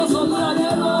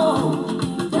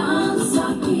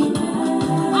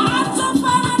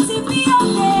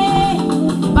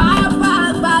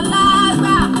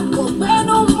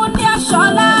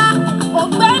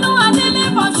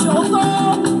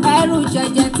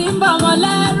tí ń bọ̀ wọ́n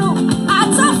lẹ́rù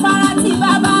àtọ́fara tí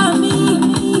bàbá mi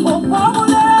òpó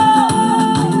múlẹ̀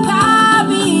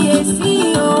kábíyèsí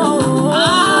o.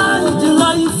 Àjùlọ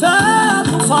ìfẹ́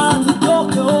tó fara ti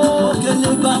dókè o.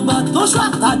 Òkèlè gbàgbà tó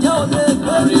ṣàtàjẹ́ ò lè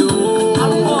gbèrè o.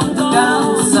 Àwọn ọ̀dọ́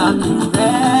dáńsà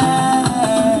kìrẹ́.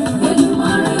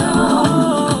 Èdùmàrè o,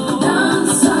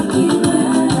 dáńsà kìrẹ́.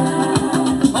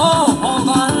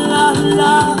 Ọba ńlá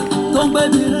ńlá tó ń gbé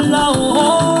mi ńlá o.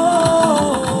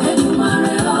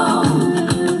 Èdùmàrè o,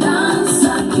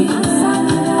 dáńsà kìrẹ́.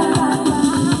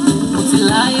 Mo ti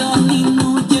láyọ̀ nínú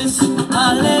Jésù,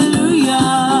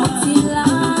 hallelujah. Ti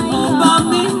láyọ̀. Ọba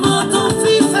mímọ́ tó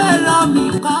fífẹ́ ra mi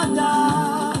padà.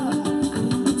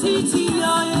 Títí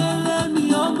ayé lèmi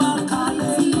ó máa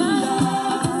hallelujah.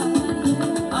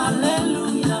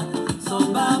 Hallelujah,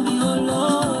 sọ̀bà mi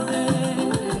olóore.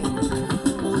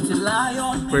 Mo ti láyọ̀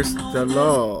nínú Praise the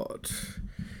Lord.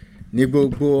 Ní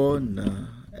gbogbo ọ̀nà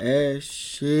ẹ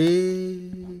ṣé,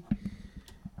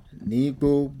 ní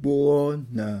gbogbo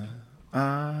ọ̀nà a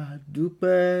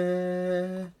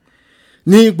dúpẹ́,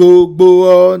 ní gbogbo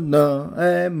ọ̀nà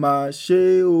ẹ máa ṣe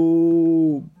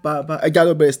o bàbá. Ẹ já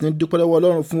lọ bẹ̀rẹ̀ sí ní dúpẹ́ lọ́wọ́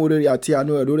Ọlọ́run fún oore rẹ̀ àti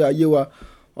àánú rẹ̀ lórí ayé wa.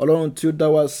 Ọlọ́run tí ó dá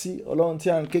wa sí, Ọlọ́run tí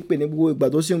a ń ké pè ní gbogbo ìgbà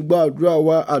tó sì ń gbọ́ àdúrà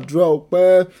wa, àdúrà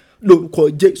ọpẹ́ lórúkọ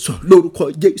Jésù, lórúkọ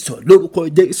Jésù, lórúkọ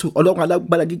Jésù. Ọlọ́run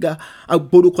alágbára gíga,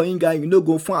 agbórúkọ yín ga yín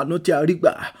lógo fún àánú tí a rí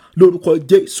gbà lórúkọ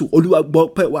Jésù. Olúwa gbọ́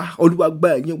ọpẹ́ wa, Olúwa gba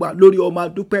ẹ̀yìn wa, lórí ọmọ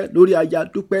adúpẹ́, lórí aya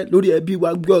adúpẹ́, lórí ẹbí wa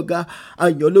gbé ọ̀gá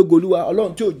àyàn lógo Olúwa.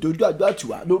 Ọlọ́run tí ò dojú àdúrà tì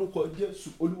wá lórúkọ Jésù.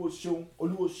 Olúwa ṣeun,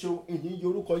 Olúwa ṣeun, ìyìn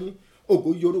yorúkọ yín, ògo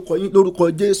yorúkọ yín lórúkọ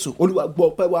Jésù. Olúwa gbọ́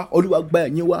ọpẹ́ wa, Olúwa gba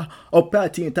ẹ̀yìn wa, ọpẹ́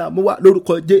àti ìta mú wa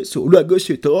lórúkọ Jésù. Olúwa gbé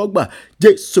ṣètọ́wọ́gbà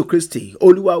Jésù Kristi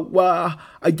Olúwa wa.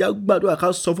 Ajá gbàdúrà ká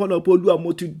sọ fọ́nà pé Olúwa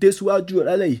mo ti dé síwájú rẹ̀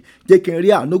lálẹ́ yìí, jẹ́ kí n rí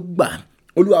àánú gbà.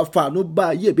 Olúwa fa àánú bá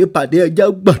ayé mi pàdé. Ẹjá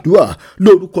gbàdúrà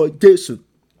lórúkọ Jésù,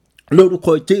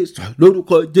 lórúkọ Jésù,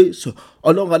 lórúkọ Jésù.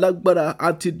 Ọlọ́run alágbára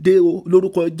àti dé o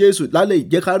lórúkọ Jésù lálẹ́ yìí,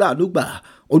 jẹ́ ká rí àánú gbà.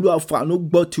 Olúwa fàánú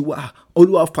gbọ́ tiwa,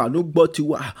 Olúwa fàánú gbọ́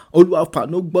tiwa, Olúwa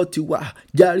fàánú gbọ́ tiwa.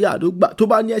 Járí àánú gbà. Tó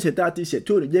bá ní ẹ̀ṣẹ̀ tá a ti ṣẹ̀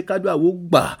tí ò ní jẹ́ kádùá wo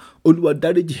gbà, Olúwa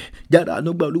dáríjì. Járí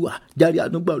àánú gbà Olúwa, járí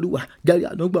àánú gbà Olúwa, járí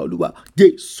àánú gbà Olúwa.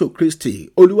 Jésù Kristi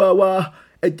Olúwa wa.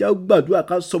 Ẹ jẹ́ gbàdúrà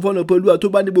ká sọ fọ́nà pé Olúwa tó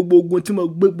bá ní gbogbo ogun tí mo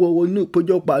gbé bọ̀ inú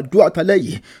ìpéjọpọ̀ àdúrà tálẹ̀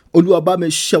yìí, Olúwa bá mi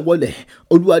ṣẹ́wọ́lẹ̀.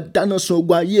 Olúwa dáná sun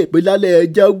ogun ayé ìpè lálẹ́. Ẹ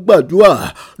jẹ́ gbàdúrà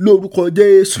lórúkọ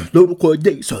Jésù, lórúkọ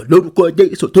Jésù, lórúkọ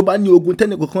Jésù. Tó bá ní ogun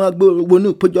tẹ́nì kankan wá gbé inú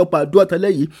ìpéjọpọ̀ àdúrà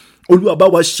tálẹ̀ yìí, Olúwa bá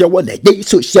wa ṣẹ́wọ́lẹ̀.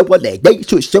 Jésù ṣẹ́wọ́lẹ̀,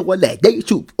 Jésù ṣẹ́wọ́lẹ̀,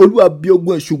 Jésù. Olúwa bí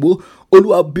ogun èṣùbó,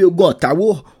 Olúwa bí ogun ọ̀tá wó,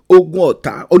 ogun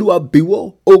ọ̀tá Olúwa bíwó,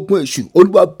 ogun èṣù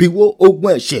Olúwa bíwó,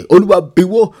 ogun ẹ̀ṣẹ̀ Olúwa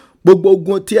bíwó. Gbogbo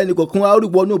ogun tí ẹnì kọ̀ọ̀kan wá rí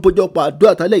wọnú ìpéjọpọ̀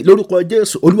àdúrà tálẹ̀ lórúkọ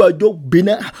Jésù. Olúwa jó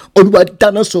bínà, Olúwa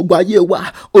dáná sọ̀gbọ̀ ayé wa,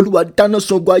 Olúwa dáná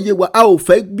sọ̀gbọ̀ ayé wa. A ò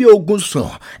fẹ́ gbé ogun sàn,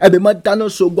 ẹ̀bẹ̀ máa dáná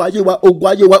sọ̀gbọ̀ ayé wa, ogun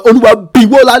ayé wa. Olúwa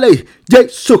bíwó lálẹ́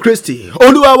Jésù Kristi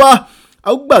Olúwa wa.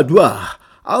 A ó gbàdúrà,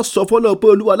 a ó sọ fọ́lọ́ pé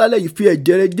Olúwa lálẹ́ yìí fi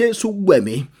ẹ̀jẹ̀ rẹ̀ Jésù wẹ̀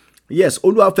mí. Yes,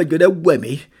 Olúwa fi ẹ̀jẹ̀ rẹ̀ wẹ̀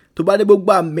mí. Tó bá ní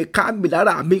gbogbo àmì káàmì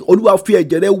lára mi, Olúwa fi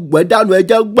ẹ̀jẹ̀ rẹ̀ wẹ̀ dànù. Ẹ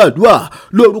jẹ́ gbàdúrà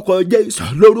lórúkọ Jésù,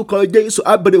 lórúkọ Jésù.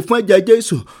 A béèrè fún ẹ̀jẹ̀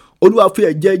Jésù. Olúwa fi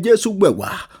ẹ̀jẹ̀ Jésù wẹ̀ wá.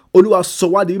 Olúwa sọ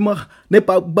wá di mímọ́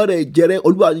nípa agbára ẹ̀jẹ̀ rẹ̀.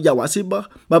 Olúwa yà wá sí mímọ́.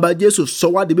 Bàbá Jésù sọ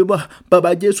wá di mímọ́. Bàbá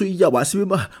Jésù yà wá sí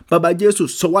mímọ́. Bàbá Jésù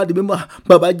sọ wá di mímọ́.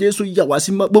 Bàbá Jésù yà wá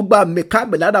sí mímọ́. Gbogbo àmì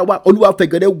káàmì lára wa, Olúwa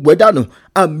fẹ̀gẹ̀ rẹ̀ wẹ̀ dànù.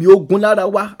 Àmì ogun lára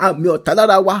wa, àmì ọ̀tá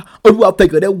lára wa, Olúwa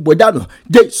fẹ̀gẹ̀ rẹ̀ wẹ̀ dànù.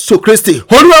 Jésù Kristi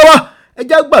Olúwa wa. Ẹ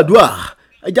jẹ́ gbàdúrà,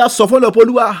 ẹ jẹ́ sọ fún ọlọ́pàá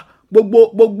Olúwa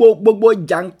gbogbo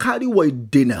jàǹkáríwọ̀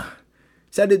ìdènà.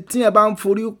 Sẹ́ni tí ẹ bá ń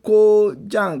forí kó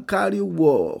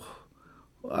jàǹkáríwọ̀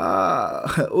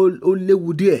ó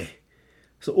léwu díẹ̀.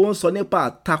 Ó ń sọ nípa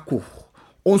àtakò,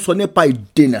 ó ń sọ nípa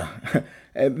ìdènà.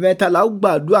 Mẹ́tàlá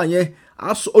gbàdúrà yẹn.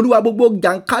 Olúwa gbogbo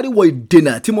jàǹkáríwọ̀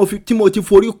ìdènà tí mo ti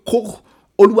forí kó,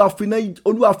 Olúwa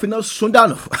finá sun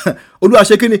dànù. Olúwa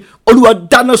ṣe kí ni? Olúwa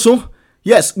dáná sun.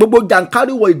 Yes, gbogbo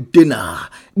jàǹkáríwọ̀ ìdènà,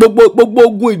 gbogbo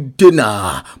ogun ìdènà,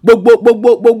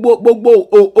 gbogbo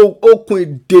okùn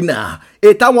ìdènà,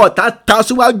 ètàwọn ọ̀tá ta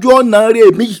síwájú ọ̀nà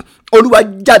rẹ̀ mi, Olúwa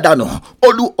jádànù.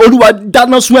 Olúwa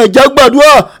dáná sun. Ẹ jẹ́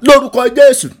gbàdúrà lórúkọ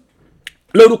Jésù,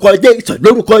 lórúkọ Jésù,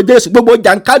 lórúkọ Jésù. Gbogbo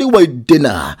jàǹkáríwọ̀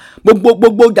ìdènà,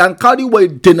 gbogbo jàǹkáríwọ̀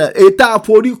ìdènà ètà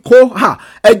àforí kó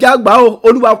ẹ jẹ́ àgbà o.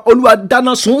 Olúwa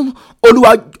dáná sun.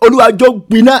 Olúwa jó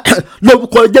gbiná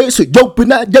lórúkọ Jésù, jó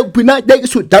gbiná, jó gbiná.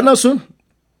 Jésù dáná sun.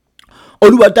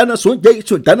 Olúwa dáná sun.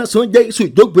 Jésù dáná sun. Jésù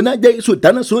jó gbiná. Jésù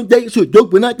dáná sun. Jésù jó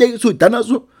gbiná. Jésù dáná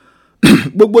sun.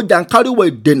 Gbogbo jàǹkáríwọ̀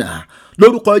ìdènà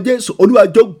lórúkọ Jésù, Olúwa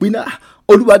jó gbiná.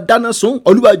 Olúwa dáná sun.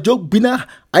 Olúwa jó gbiná.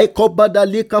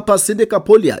 àìkọ́bádálé kápásíndé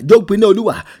kápólìà jó gbiná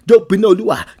olúwa jó gbiná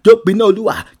olúwa jó gbiná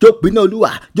olúwa jó gbiná olúwa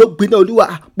jó gbiná olúwa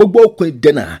gbogbo okùn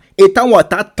ìdènà ìtàwọn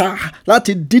ọ̀tá ta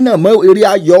láti dínà mọ́ eré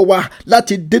ayọ̀ wa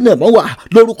láti dínà mọ́ wa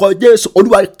lórúkọ Jésù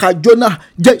olúwa kájóná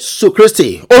Jésù Kristi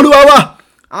olúwa wa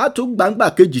a tún gbàǹgbà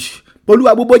kejì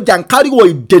olúwa gbogbo jàǹkáríwò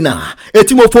ìdènà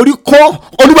ètí mo forí kọ́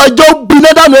olúwa jó gbiná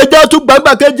dànù ẹjẹ́ tún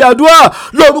gbàǹgbà kejì àdúrà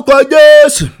lórúkọ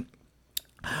Jésù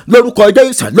lórúkọ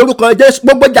Jésù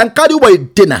gbogbo jàǹkáríwò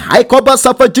ìdènà àìkọ́bá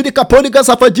sáfàjíríkà pọ́líkà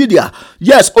sáfàjíríà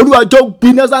yes olúwa jó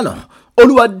gbiná dànù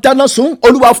olúwa dáná sun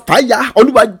olúwa fàyà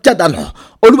olúwa jádànù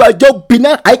olúwa jó gbiná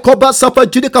àìkọ́bá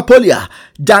sáfàjíríkà pọ́líà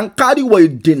jàǹkáríwò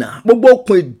ìdènà gbogbo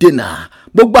okùn ìdènà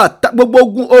gbogbo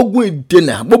ogun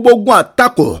ìdènà gbogbo ogun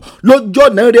àtakò lójú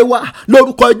ọ̀nà rẹ wá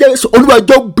lórúkọ Jésù olúwa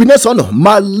jó gbiná sọnù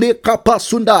malekapa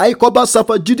sunda àìkọ́bá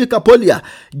sáfàjíríkà pọ́líà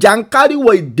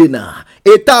jàǹkáríwò ìdènà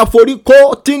ètò àforíkó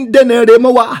tí ń dènà rẹ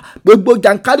mọ́ wa gbogbo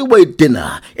jàǹkáríwò ìdènà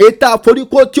ètò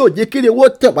àforíkó tí ò jẹ́ kiri wó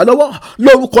tẹ̀ wá lọ́wọ́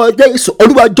lórúkọ Jésù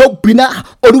olúwa jó gbiná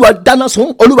olúwa dáná sun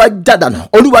olúwa jádànù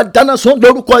olúwa dáná sun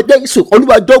lórúkọ Jésù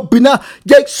olúwa jó gbiná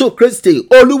Jésù Kristi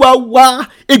olúwa wá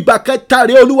ìgbà kẹta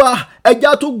rẹ olúwa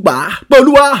ẹjẹ́ tún gbà á pé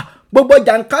olúwa gbogbo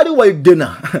jàǹkáríwò ìdènà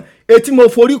ètí mo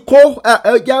forí kó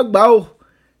ẹjẹ́ gbà ó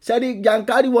sẹ́ni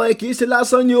jàǹkáríwò ẹ kì í ṣe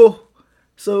lásán ni o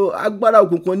so agbára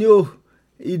òkùnkùn ni o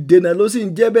ìdènà ló sì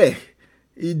ń jẹ́ bẹ́ẹ̀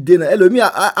ìdènà ẹlòmíà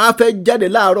á fẹ́ jáde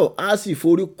láàárọ̀ á sì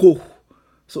forí kó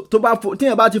so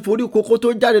tíyẹn bá ti forí kó kó tó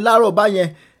jáde láàárọ̀ báyẹn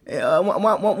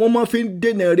wọ́n máa fi ń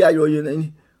dènà eré ayọ̀ yẹn ni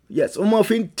yes wọ́n máa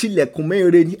fi ń tilẹ̀kùn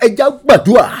mẹ́rin ni ẹjẹ́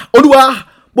gbàdúrà olúwa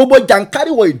gbogbo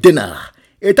jàǹkáríwò ìdènà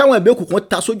ètò àwọn ẹ̀mí òkùnkùn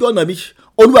ta sójú ọ̀nà mi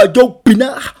olúwa jó gbiná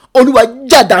olúwa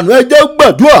jádànù ẹjẹ́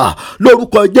gbàdúrà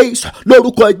lórúkọ Jésù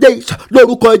lórúkọ Jésù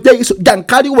lórúkọ Jésù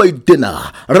jàǹkáríwò ìdènà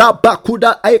rabakuda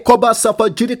àìkọ́bá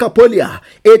sáfàjíríkà pọ́líà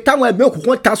ètò àwọn ẹ̀mí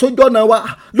òkùnkùn ta sójú ọ̀nà wa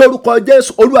lórúkọ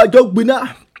Jésù olúwa jó gbiná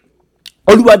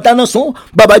olúwa dáná sun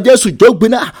bàbá Jésù jó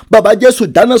gbiná bàbá Jésù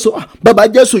dáná sun bàbá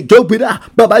Jésù jó gbiná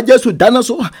bàbá Jésù dáná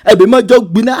sun ẹ̀mí mọ́ jó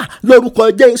gbiná lórúkọ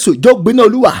Jésù jó gbiná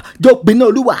olúwa jó gbiná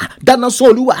olúwa dáná sun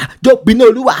olúwa jó gbiná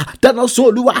olúwa dáná sun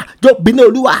olúwa jó gbiná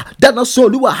olúwa dáná sun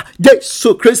olúwa Jésù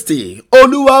Kristi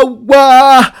olúwa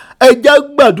wá ẹ jẹ́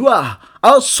gbàdúrà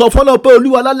a sọ fọ́nà pé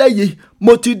olúwa lálẹ́ yìí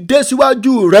mo ti dé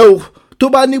síwájú rẹ o tó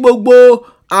bá ní gbogbo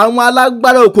àwọn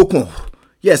alágbára òkùnkùn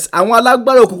yes àwọn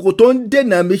alágbára òkùnkùn tó ń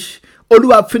dènà mi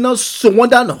olúwa finá sùn wọ́n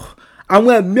dànù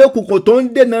àwọn ẹ̀mí òkùnkùn tó ń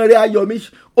dènà rẹ ayọ̀ mi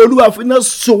olúwa finá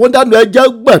sùn wọ́n dànù ẹ jẹ́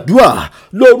gbàdúrà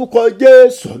lórúkọ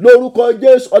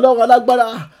Jésù ọlọ́run alágbára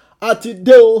àti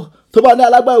dé o tó bá ní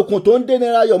alágbára òkùnkùn tó ń dènà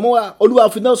rẹ ayọ̀ mọ́ wa olúwa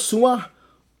finá sùn wọ́n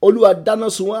olúwa dáná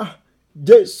sùn wọ́n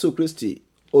Jésù Kristi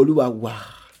olúwa wá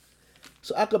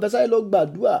so akọ̀bẹ́sáyé ló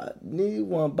gbàdúrà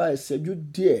níwọ̀nba ìṣẹ́jú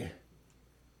díẹ̀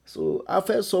so a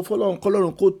fẹ́ sọ fọlọ́run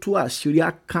kọ́lọ́run kó tú àṣírí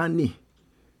Ákánì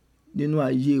nínú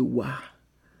ayé wa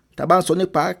tá bá ń sọ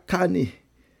nípa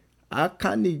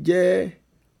Ákánì jẹ́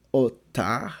ọ̀tá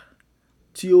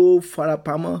tí ó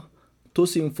farapamọ́ tó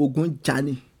sì ń fogun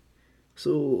jani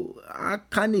so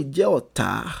Ákánì jẹ́ ọ̀tá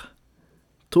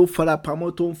tó farapamọ́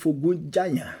tó ń fogun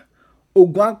jàyàn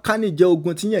ogun Ákánì jẹ́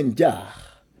ogun tí yẹn ń jà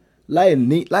láì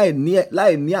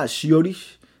ní àṣeyọrí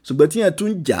ṣùgbọ́n tí yẹn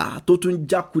tún jà tó tún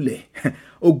jákulẹ̀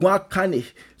ogun Ákánì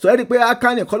so ẹ rí i pé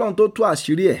Ákánì kọ́lọ́run tó tú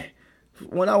àṣírí ẹ̀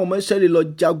wọ́n láwọn ọmọ Ísírẹ́lì lọ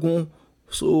jagun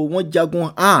so wọ́n jagun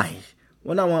Ai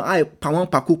wọ́n láwọn Ai pa wọ́n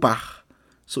pakúpa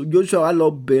so Joshua wá lọ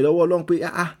bẹ̀rẹ̀ lọ́wọ́ Ọlọ́run pé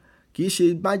kì í ṣe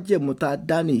májẹ̀mú tá a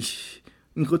dá ní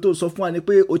nǹkan tó sọ fún wa ni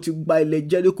pé o ti gba ilẹ̀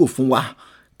Jẹ́ríkò fún wa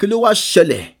kí ló wá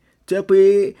ṣẹlẹ̀ tó yẹ pé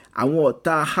àwọn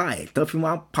ọ̀tá Ai tán fi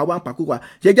wọ́n pa wọ́n pakúpa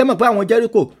jẹ́jẹ́ mọ̀ pé àwọn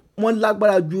Jẹ́ríkò wọ́n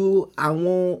lágbára ju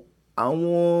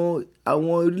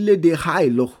àwọn orílẹ̀-èdè Ai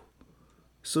lọ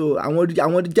so àwọn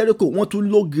Jẹ́ríkò wọ́n tún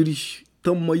lógiri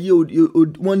tán mọ yí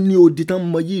wọ́n ní odi tán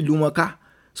mọ yí ìlú wọn ká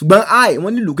ṣùgbọ́n Ai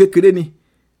wọ́n nílùú kékeré ni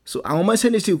so àwọn ọmọ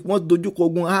Ísírẹ́lì sì wọ́n dojúkọ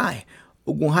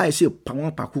ogun Ai sì pa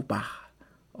wọ́n pakúpa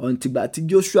ọ̀ǹtìgbà tí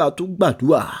Joshua tún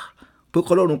gbàdúrà pé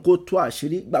kọ́lọ́run kó tú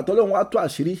àṣírí gbàtọ́lọ́run wá tú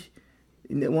àṣírí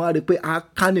wọ́n á rí i pé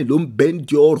Ákánì ló ń bẹ ń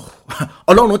di ọ̀rọ̀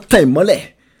Ọlọ́run tẹ̀ mọ́lẹ̀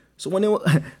so wọ́n ní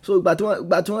so ìgbà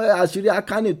tí wọ́n àṣírí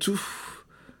Ákánì tú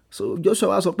so Joshua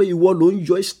wá sọ pé ìwọ ló ń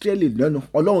yọ Ísírẹ́lì lẹ́nu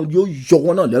Ọlọ́run yóò yọ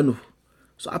wọn náà lẹ́nu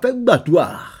so a fẹ́ gbàdúrà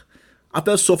a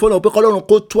fẹ́ sọ fún Ọlọ́run pé kọ́lọ́run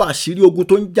kó tú àṣírí ogun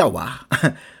tó ń jà wá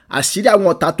àṣírí àwọn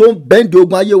ọ̀tá tó ń bẹ́ǹdì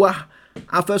ogun ayé wa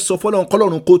a fẹ́ sọ fún Ọlọ́run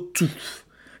kọ́lọ́run kó tú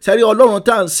sẹ́rí Ọlọ́run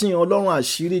tá à ń sìn Ọlọ́run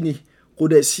àṣírí ni kò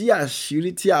dẹ̀ sí àṣírí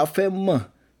tí a fẹ́ mọ̀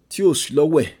tí ò sí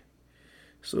lọ́wọ́ ẹ̀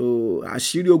so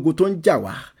àṣírí ogun tó ń jà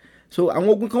wá so àwọn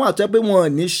ogun kan wà tó yẹ pé wọn ò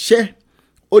ní ṣẹ́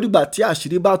ó dìgbà tí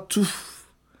àṣírí bá tú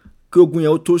kí ogun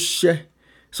yẹn ó tó ṣẹ́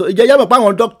so ìjẹ́jẹ́ mọ̀ pé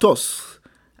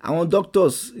àwọn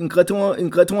doctors nǹkan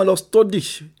tí wọ́n lọ study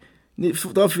ní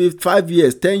tó fi 5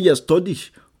 years 10 years study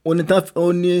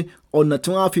ó ní ọ̀nà tí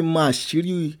wọ́n á fi mọ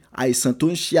àṣírí àìsàn tó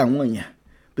ń ṣe àwọn èèyàn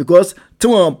because tí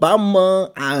wọ́n bá mọ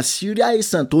àṣírí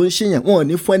àìsàn tó ń ṣe yẹn wọ́n ò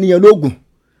ní fún ẹniyẹn lóògùn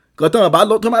kò tó bá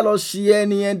lọ ṣe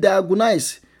ẹniyẹn diagnose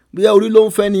bí orí ló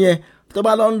ń fẹ́ nìyẹn tó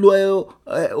bá lọ ń lo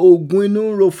oògùn inú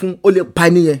ro fún ó lè pa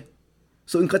ẹniyẹn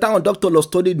so nǹkan táwọn doctor lọ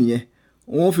study nìyẹn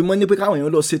wọ́n fi mọ́ ní pé káwọn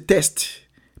èèyàn lọ ṣe test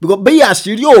because bí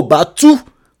àṣírí ò bá tú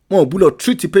wọn ò gbúdọ̀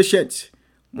treat patient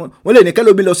wọ́n lè ní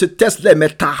kẹ́lómi lọ ṣe test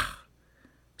lẹ́ẹ̀mẹ́ta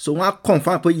so wọ́n á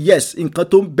confam pé yes nǹkan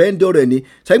tó ń bẹ́ńdẹ̀ ọ̀rẹ́ ni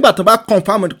sẹ́yìngbà tó bá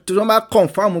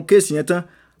confam case yẹn tán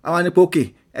àwọn ni pé ok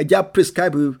ẹja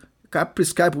prescribe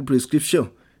prescription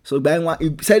so gba ẹ̀wọ̀n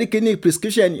sẹ́rí kí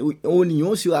prescription òun nìyẹn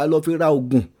ó sì wà lọ fi ra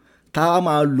oògùn tá a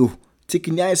máa lò tí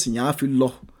kìíní àìsàn yẹn á fi lọ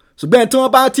ṣùgbọ́n tí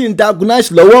wọ́n bá ti ń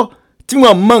diagnose lọ́wọ́ tí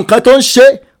wọ́n mọ nǹkan tó ń ṣe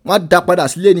wọ́n á dá padà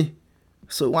sílé ni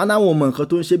so wọn náà wọn mọ nǹkan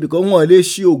tó ń ṣe because wọn lè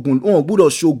ṣe oògùn wọn gbúdọ̀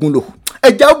ṣe oògùn lò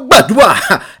ẹjẹ gbàdúrà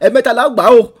ẹ̀mẹ́ta lágbà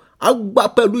ó àgbà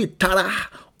pẹ̀lú ìtara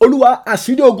olúwa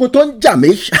àṣírí ogun tó ń jà mí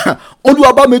olúwa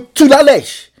bá mi tú lálẹ́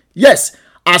yes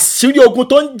àṣírí ogun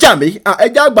tó ń jà mí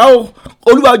ẹjẹ àgbà ó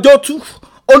olúwa jọ tú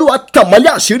olúwa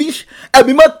tàmọ́lẹ̀ àṣírí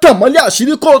ẹ̀mí mọ́ tàmọ́lẹ̀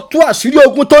àṣírí kó tú àṣírí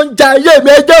ogun tó ń jà ayé mi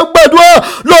ẹjẹ gbàdúrà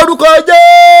lórúkọ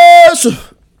Jésù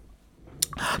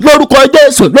lórúkọ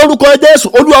Jésù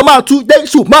olúwa máa tú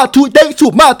Jésù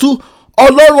máa tú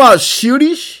ọlọ́run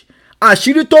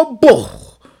àṣírí tó ń bọ̀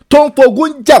tó ń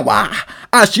fogun jà wá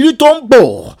àṣírí tó ń bọ̀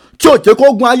tí ò jẹ́ kó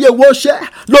gun ayé wo ṣẹ́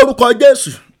lórúkọ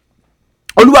Jésù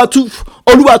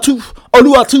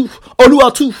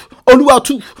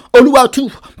olúwa tú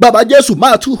bàbá Jésù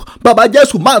máa tú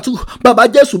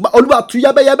olúwa tú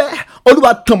yẹ́bẹ́yẹ́bẹ́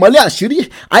olúwa tànmọ́lẹ̀ àṣírí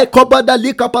àìkọ́bọ́dá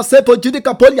líkàpá sẹ́fọ̀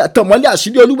jíríkà pọ́lì tànmọ́lẹ̀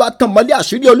àṣírí olúwa tànmọ́lẹ̀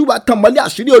àṣírí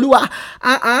olúwa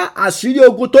àṣírí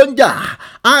ogun tó ń jà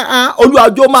olúwa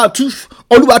jọ máa tú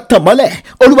olúwa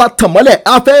tànmọ́lẹ̀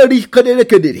afẹ́ rí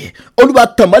kedere olúwa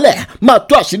tànmọ́lẹ̀ máa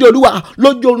tú àṣírí olúwa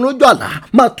lójú oorun lójú àlá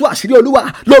máa tú àṣírí olúwa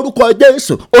lórúkọ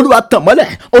Jésù olúwa tànmọ́lẹ̀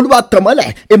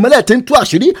ìmọ́lẹ̀ tí ń tú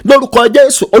àṣírí lórúkọ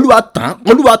Jésù olúwa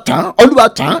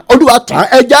tàn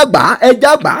ẹja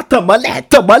gbà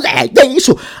tànmọ́lẹ̀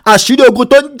Jésù àṣírí ogun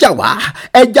tó ń jà wá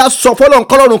ẹja sọ fọlọ́run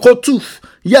kọ́lọ́run kó tú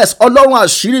yes ọlọ́run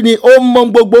àṣírí ni ó mọ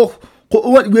gbogbo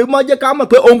ìwé máa jẹ́ ká mọ̀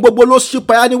pé ohun gbogbo ló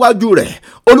ṣípayá níwájú rẹ̀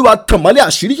olúwa tànmọ́lẹ̀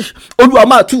àṣírí olúwa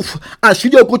máa tú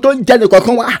àṣírí ogun tó ń jẹ́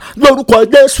nìkankan wá lórúkọ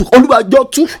Jésù olúwa jọ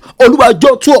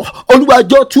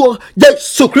tú ọ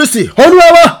Jésù Kristi olúwa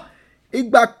wa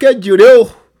ìgbà kejì rèé o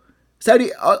sẹ́rí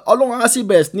ọlọ́run á sì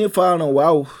bẹ̀rẹ̀ sí ní farahàn wá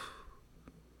o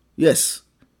yes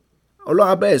ọlọ́run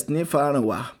á bẹ̀rẹ̀ sí ní farahàn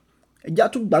wá ẹja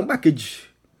tún gbàgbà kejì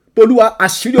olúwa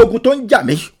àṣírí ogun tó ń jà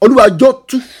mí olúwa jọ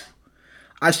tú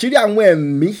àṣírí àwọn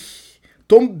ẹ̀mí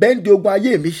tó ń bẹ́ǹdì ogun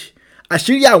ayé mi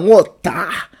àṣírí àwọn ọ̀tá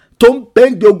tó ń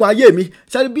bẹ́ǹdì ogun ayé mi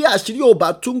sẹ́ni bí àṣírí ò bá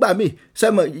tún gbà mí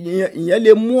sẹ́mọ̀ ìyẹn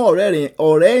lè mú ọ̀rẹ́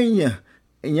èèyàn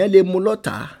ìyẹn lè mú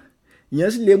lọ́tà ìyẹn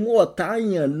sì lè mú ọ̀tá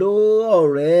èèyàn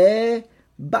lọ́rẹ́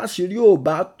báṣírí ò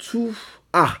bá tú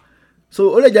so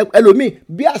ó lè jẹ́ ẹlòmíì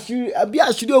bí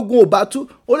àṣírí ogun ò bá tú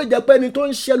ó lè jẹ́ pé ẹni tó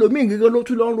ń ṣe ẹlòmíì gẹ́gẹ́ ló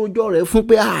tún lọ ń rojọ́ rẹ̀ fún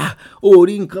pé ó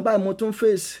rí nǹkan báyìí mo tún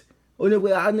fèsì ó ní pé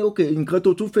ní òkè nǹkan tó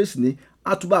tún fèsì ní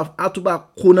àtúbà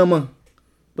kóná mọ́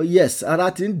pé yes ara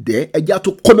ti ń dẹ́ ẹja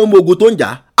tó kóná mọ́ ogun tó ń jà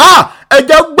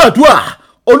ẹja gbàdúrà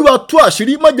olúwa tú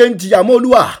àṣírí mọ́jẹ̀ ń jìyà mọ́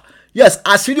olúwa yes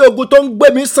àṣírí ogun tó ń gbé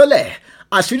mi sánlẹ̀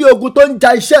àṣírí ogun tó ń ja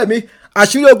iṣẹ́ mi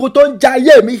àṣírí ogun tó ń ja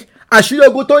ayé mi àṣírí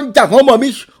ogun tó ń jà wọ́n mọ̀ mi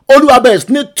olúwa bẹ̀rẹ̀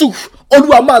sí ní tú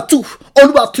olúwa máa tú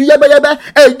olúwa tú yẹ́bẹ́yẹ́bẹ́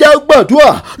ẹja gbàdúrà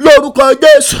lórúkọ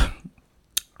Jésù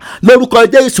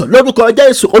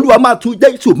olúwa máa tú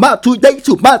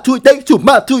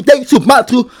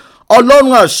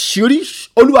ọlọ́run àṣírí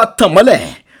olúwa tànmọ́lẹ̀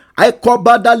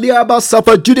àìkọ́ba daliaba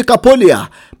safa judika polia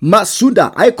masuda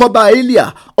àìkọ́ba elia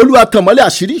olúwa tànmọ́lẹ̀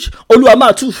àṣírí olúwa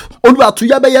máa tú olúwa tú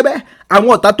yẹ́bẹ́yẹ́bẹ́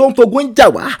àwọn ọ̀tá tó ń fogun jà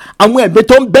wá àwọn ẹ̀mí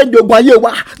tó ń bẹ́ẹ̀ni ogun ayé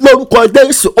wa lórúkọ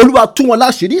Jésù olúwa tú wọn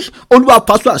láṣìírí olúwa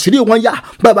faṣọ àṣírí wọn ya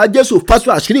bàbá Jésù faṣọ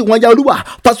àṣírí wọn ya olúwa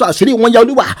faṣọ àṣírí wọn ya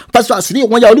olúwa faṣọ àṣírí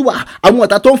wọn ya olúwa àwọn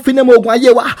ọ̀tá tó ń fi ní ogun ayé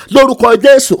wa lórúkọ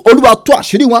Jésù olúwa tú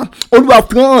àṣírí wọn olúwa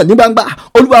fi hàn ní gbangba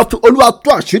olúwa tú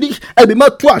àṣírí ẹ̀mí mọ́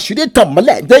tú àṣírí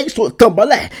tànmọ́lẹ̀ Jésù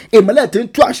tànmọ́lẹ̀ ìmọ́lẹ̀ tí ń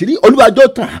tú àṣírí olúwa jọ̀ọ́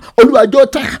tàn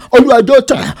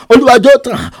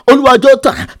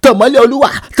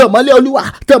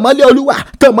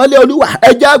tànmọ́lẹ̀ olúwa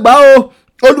ẹjẹ́ àgbà o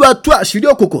olúwa tú àṣírí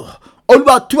òkùnkùn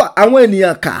olúwa tú àwọn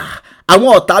ènìyàn ká àwọn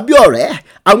ọ̀tá bí ọ̀rẹ́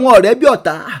àwọn ọ̀rẹ́ bí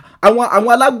ọ̀tá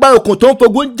àwọn alágbára òkun tó ń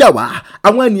fogun jà wá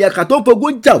àwọn ènìyàn ká tó ń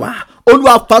fogun jà wá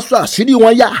olúwa faṣọ àṣírí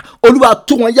wọn ya olúwa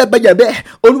tú wọn yẹ́bẹ́yẹ́bẹ́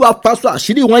olúwa faṣọ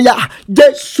àṣírí wọn ya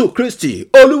Jésù Kristi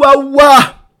olúwa wá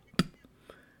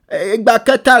ìgbà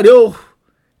kẹta rèé o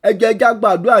ẹjẹ́ àgbà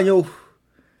àdúrà yẹn o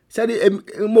sẹ́ni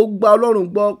mo gba Ọlọ́run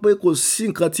gbọ́ pé kò sí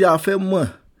nǹkan tí a fẹ́ mọ̀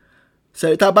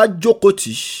sẹ́ni tá a bá jókòó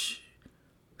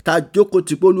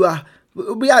tì pé Olúwa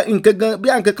bí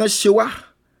nǹkan kan ṣe wá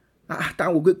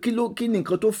táwọn òkè kí ni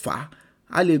nǹkan tó fà á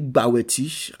a lè gbàwẹ̀ tí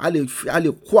a lè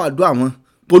kó àdúrà wọn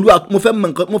Olúwa mo fẹ́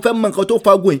mọ̀ nǹkan tó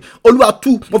fa ogun yìí Olúwa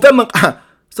tú mo fẹ́ mọ̀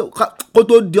kó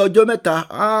tó di ọjọ́ mẹ́ta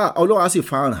Ọlọ́run á sì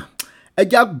farahàn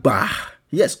ẹjẹ́ àgbà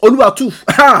yes Olúwa tú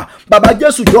bàbá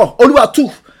Jésù jọ Olúwa tú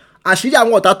àṣírí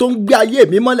àwọn ọ̀tá tó ń gbé ayé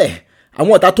mi mọ́lẹ̀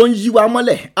àwọn ọ̀tá tó ń yí wa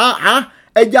mọ́lẹ̀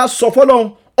ẹjẹ́ sọ fọ́lọ́run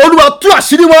Olúwa tú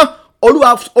àṣírí wọn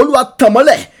Olúwa tàn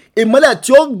mọ́lẹ̀ ìmọ́lẹ̀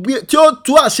tí ó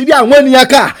tú àṣírí àwọn ènìyàn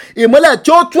ká ìmọ́lẹ̀ tí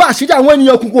ó tú àṣírí àwọn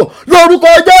ènìyàn kúkú lórúkọ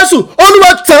Jésù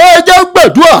Olúwa tàn ẹjẹ́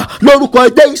gbàdúrà lórúkọ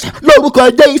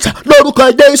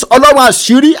Jésù Ọlọ́run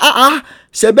àṣírí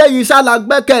ṣebẹ́ yìí sálà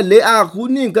gbẹ́kẹ̀lé àkú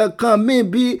ní nǹkan kan míì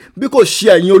bí kò ṣe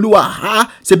ẹ̀yìn Olúwa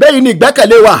ṣebẹ́ yìí ní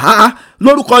ìgbẹ́kẹ̀lé wa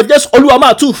lórúkọ Jésù Olúwa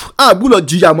máa tú àbúlọ̀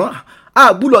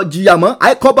jìyà mọ́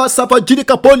àìkọ́bá sáfọ́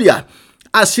jíríkà pólíà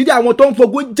àṣírí àwọn tó ń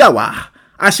fogun jà wá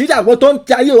àṣírí àwọn tó ń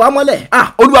tẹ ayé wa mọ́lẹ̀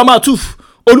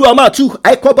Olúwa máa tú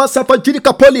àìkọ́bá sáfọ́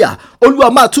jíríkà pólíà Olúwa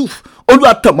máa tú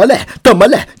Olúwa tọ̀mọ́lẹ̀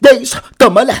Jésù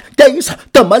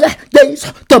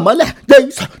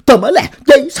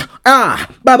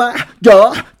bàbá jọ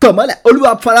tọ̀mọ́lẹ̀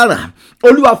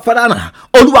Olúwa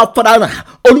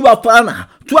farahàn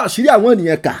tú àṣírí àwọn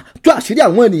ènìyàn ká tú àṣírí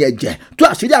àwọn ènìyàn jẹ tú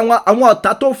àṣírí àwọn ọ̀tá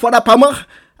tó farapamọ́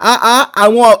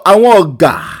àwọn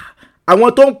ọ̀gá àwọn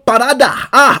tó ń parádà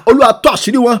Olúwa tú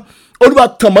àṣírí wọn Olúwa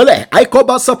tọ̀mọ́lẹ̀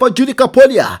àìkọ́bá sáfọ́ jíríkà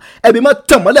pólíà ẹ̀mí mọ́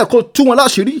tọ̀mọ́lẹ̀ kó tú wọn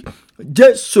láṣírí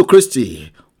Jésù Kristi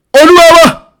Olúwa wa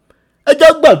ẹ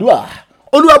jẹ́ gbàdúrà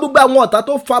Olúwa gbogbo àwọn ọ̀tá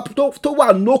tó wà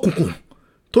ní òkùnkùn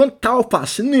tó ń ta ọfà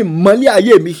sínú ìmọ́lẹ̀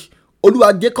ayé mi Olúwa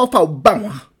jẹ́ kọ́fà bá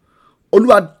wọn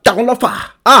Olúwa dá wọn lọ́fà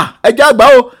ẹ jẹ́ àgbà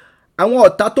o àwọn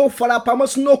ọ̀tá tó farapamọ́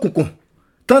sínú òkùnkùn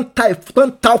tó ń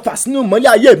ta ọfà sínú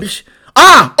ìmọ́lẹ̀ ayé mi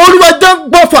Olúwa jẹ́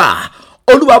gbọ́fà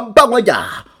Olúwa bá wọn jà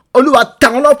Olúwa dá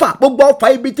wọn lọ́fà gbogbo ọfà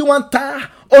ibi tí wọ́n ń ta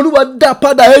Olúwa dá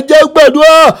padà ẹ jẹ́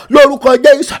gbàdúrà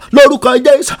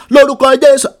lórúkọ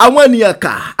Jésù àwọn ènìyàn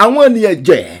kà àwọn ènìyàn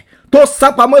jẹ tó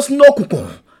sápamọ́ sínú òkùnkùn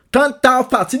tó ń ta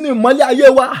ọfà sínú ìmọ́lẹ̀ ayé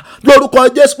wa lórúkọ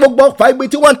Jésù gbogbo ọfà ibi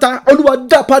tí wọ́n ń ta Olúwa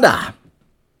dá padà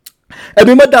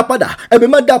ẹ̀mí má dá padà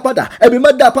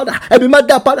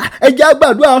ẹ jẹ́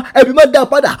gbàdúrà ẹ̀mí má dá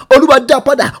padà Olúwa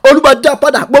dá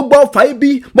padà gbogbo ọfà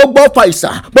ibi gbogbo ọfà ìsà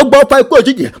gbogbo ọfà ikú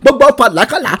òjijì gbogbo ọfà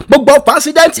làkàlà gbogbo ọfà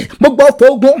àṣídẹ́ǹtì gbogbo ọfà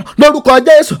ogun lórúkọ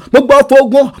Jésù gbogbo ọfà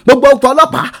ogun gbogbo ọfà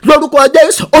ọlọ́pàá lórúkọ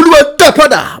Jésù Olúwa dá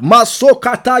padà máa so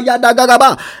kàtà yàdá gàgàbà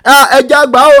ẹ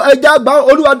jẹ́ gbà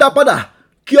Olúwa dá padà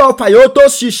kí ọfà yóò tó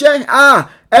ṣiṣẹ́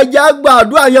ẹ jẹ́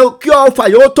gbàdúrà yẹn kí ọfà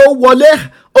yóò tó wọlé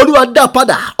Olúwa dá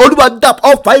padà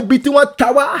ọfà ibi tí wọ́n ta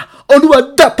wá Olúwa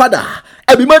dá padà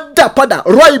ẹ̀mí má dá padà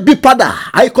rọ́ ibi padà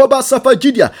àìkọ́bá sáfà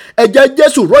jìdíà ẹ̀jẹ̀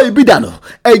Jésù rọ́ ibi dànù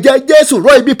ẹ̀jẹ̀ Jésù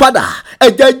rọ́ ibi padà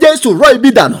ẹ̀jẹ̀ Jésù rọ́ ibi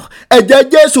dànù ẹ̀jẹ̀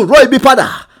Jésù rọ́ ibi padà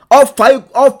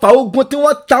ọfà ogun tí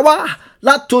wọ́n ta wá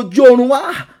látojú oorun wá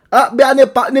bí a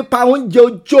nípa oúnjẹ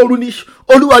ojú oorun ni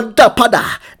Olúwa dá padà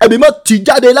ẹ̀mí má tì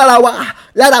jáde lára wa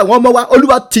lára àwọn ọmọ wa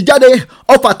Olúwa tì jáde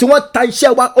ọfà tí wọ́n ta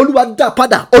iṣẹ́ wa Olúwa dá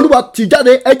padà Olúwa tì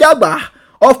jáde ẹjẹ́ àgbà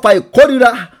ọfà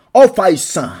ìkórira ọfà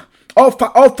ìsàn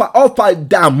ọfà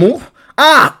ìdààmú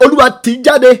Olúwa tì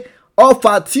jáde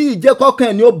ọfà tí ìjẹ́kọ̀ọ́kan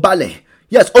ẹ̀ ni ó balẹ̀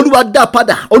yes Olúwa dá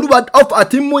padà Olúwa ọfà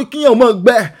tí mú kíyàn mọ́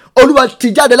gbẹ Olúwa tì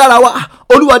jáde lára wa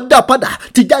Olúwa dá padà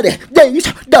tì jáde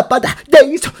Jésù dá padà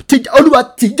Jésù Olúwa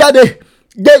tì jáde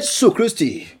Jésù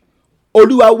Kristi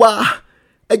Olúwa wa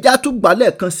ẹja tún gbà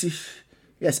lẹ́ẹ̀kan sí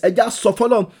yes ẹja sọ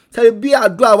fọ́lọ́run sẹ́yìn bí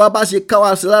àdúrà wa bá ṣe ká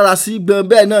wa lára sí gbọ̀n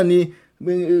bẹ́ẹ̀ náà ni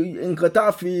nǹkan tá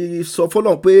a fi sọ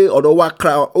fọ́lọ́run pé ọ̀rọ̀ wa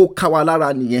ó ká wa lára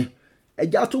nìyẹn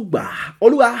ẹja tún gbà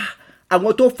Olúwa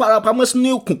àwọn tó farapamọ́ sínú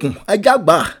òkùnkùn ẹja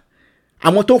gbà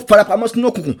àwọn tó farapamọ́ sínú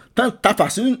òkùnkùn tán tafà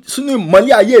sínú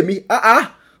ìmọ́lẹ̀ ayé mi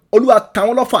Olúwa ta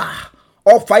wọ́n lọ́fà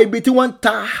ọfà ibi tí wọ́n ń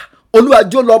ta Olúwa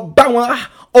jó lọ bá wọn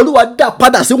Olúwa dá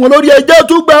padà sí wọn lórí ẹjẹ́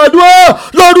tún gbàdúrà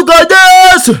lórúkọ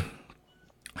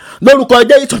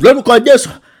Jésù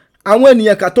àwọn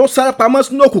ènìyàn kà tó farapamọ́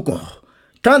sínú òkùnkùn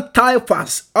tán ta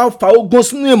ọfà ogun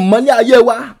sínú ìmọ́lẹ̀ ayé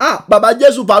wa bàbá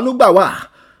Jésù fàánú gbà wá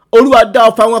Olúwa dá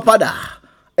ọfà wọn padà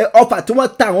ọfà tí wọ́n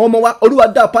ta àwọn ọmọ wa Olúwa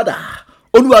dá padà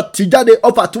Olúwa tì jáde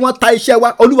ọfà tí wọ́n ta iṣẹ́ wa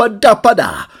Olúwa dá padà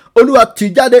Olúwa tì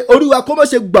jáde Olúwa kó má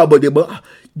ṣe gbàbọ̀dẹ̀ mọ́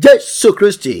Jésù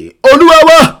Kristi Olúwa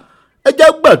wa ẹ jẹ́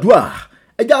gbàdúrà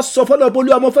ẹ jẹ́ sọ fọ́lọ́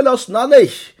Olúwa mo fẹ́ lọ sùn lálẹ́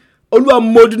Olúwa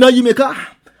mo dínà yí mi ká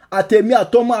àtẹ̀mí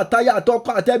àtọmọ àtayà àtọkọ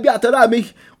àtẹbí àtẹrà mi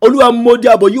Olúwa mo di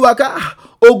àbò yí wa ká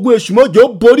ogun èṣù mọ́jọ́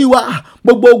borí wa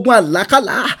gbogbo ogun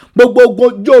àlákàlà gbogbo ogun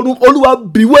ojú oorun Olúwa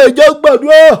bìwọ́ ẹ jẹ́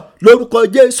gbàdúrà lórúkọ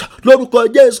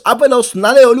Jésù a fẹ́ lọ sùn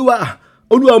lálẹ́ Olúwa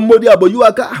olúwa mọdé àbò yí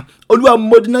wa ká, olúwa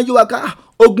mọdé náà yí wa ká,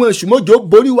 ogun èṣù mọ́jọ́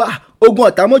borí wa, ogun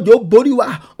ọ̀tá mọ́jọ́ borí wa,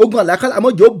 ogun àlàkálà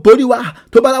mọ́jọ́ borí wa,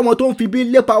 tó bá láwọn tó ń fi bí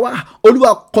lépa wa, olúwa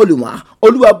kọlù wọn,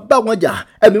 olúwa bá wọn jà,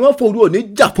 ẹ̀mí wọn fòru òní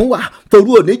jà fún wa,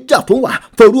 fòru òní jà fún wa,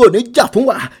 fòru òní jà fún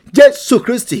wa, Jésù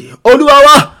Kristi olúwa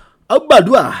wa. A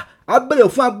gbàdúrà, a bẹ̀rẹ̀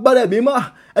fún agbára ẹ̀mí mọ́,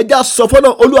 ẹja sọ fọ́nà,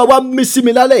 olúwa wa mí sí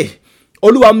mi lálẹ́,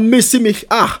 olúwa mí sí mi,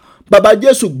 bàbá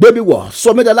Jésù gbé mi wọ̀,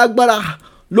 sọ mí dà lágbára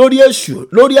lórí èṣù,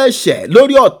 lórí ẹ̀ṣẹ̀,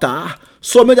 lórí ọ̀tá,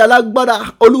 sọ mí dà lágbára,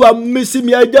 olúwa mí sí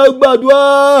mi, ẹja gbàdúrà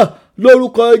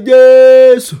lórúkọ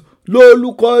Jésù,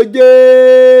 lórúkọ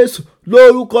Jésù,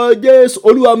 lórúkọ Jésù,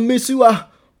 olúwa mí sí wa,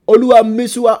 olúwa mí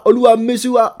sí wa, olúwa mí sí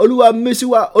wa, olúwa mí sí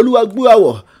wa, olúwa gbé wa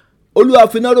wọ̀, olúwa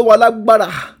fi iná ró wa lágbára.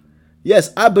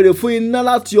 Yes, a bèrè fún iná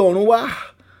láti ọ̀run wá,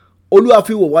 olúwa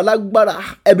fi wọ̀ wá lágbára,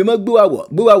 ẹ̀mí mọ́ gbé wa wọ̀,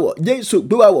 gbé wa wọ̀, Jésù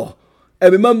gbé wa wọ̀,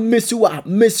 ẹ̀mí mọ́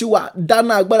mí sí wa,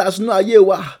 dáná agbára sínú ayé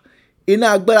wa, iná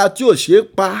agbára tí ò ṣeé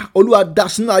pa, olúwa dá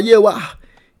sínú ayé wa,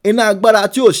 iná agbára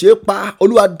tí ò ṣeé pa,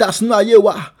 olúwa dá sínú ayé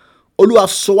wa, olúwa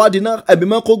sọ wá dínà, ẹ̀mí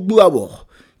mọ́ kó gbé wa wọ̀,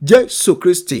 Jésù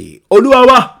Kristi olúwa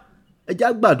wa. Ẹ jẹ́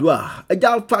á gbàdúrà, ẹ jẹ́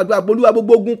á fàdúrà, olúwa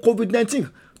gbogbo ogun COVID-19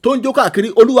 tó ń jó káàkiri,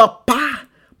 olúwa pa,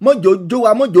 mọ́jọ́ jó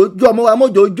wa, mọ́jọ́ jó ọmọ wa,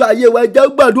 mọ́jọ́ jó ayé wa, ẹ jẹ́ á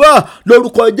gbàdúrà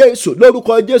lórúkọ Jésù,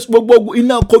 lórúkọ Jésù, gbogbo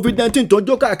iná COVID-19 tó ń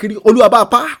jó káàkiri, olúwa bá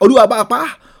pa, olúwa bá pa,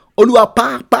 olúwa pa,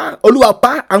 olúwa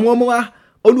pa àwọn ọmọ wa,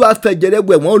 olúwa fẹ̀jẹ̀rẹ̀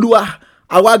wẹ̀ wọ́n, olúwa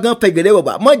àwa gan fẹ̀jẹ̀rẹ̀ wẹ̀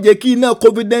wá, má jẹ́ kí iná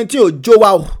COVID-19 ò jó wa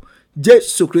o,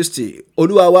 Jésù Kristi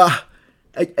olúwa wa.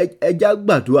 Ẹ jẹ́ á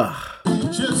gbàdúrà.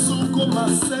 Jésù kò máa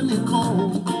sẹ́nìkan o,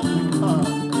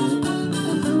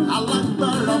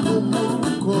 alágbára mo mọ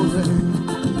orúkọ rẹ̀,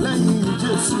 lẹ́yìn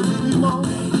Jésù ní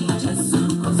mímọ́.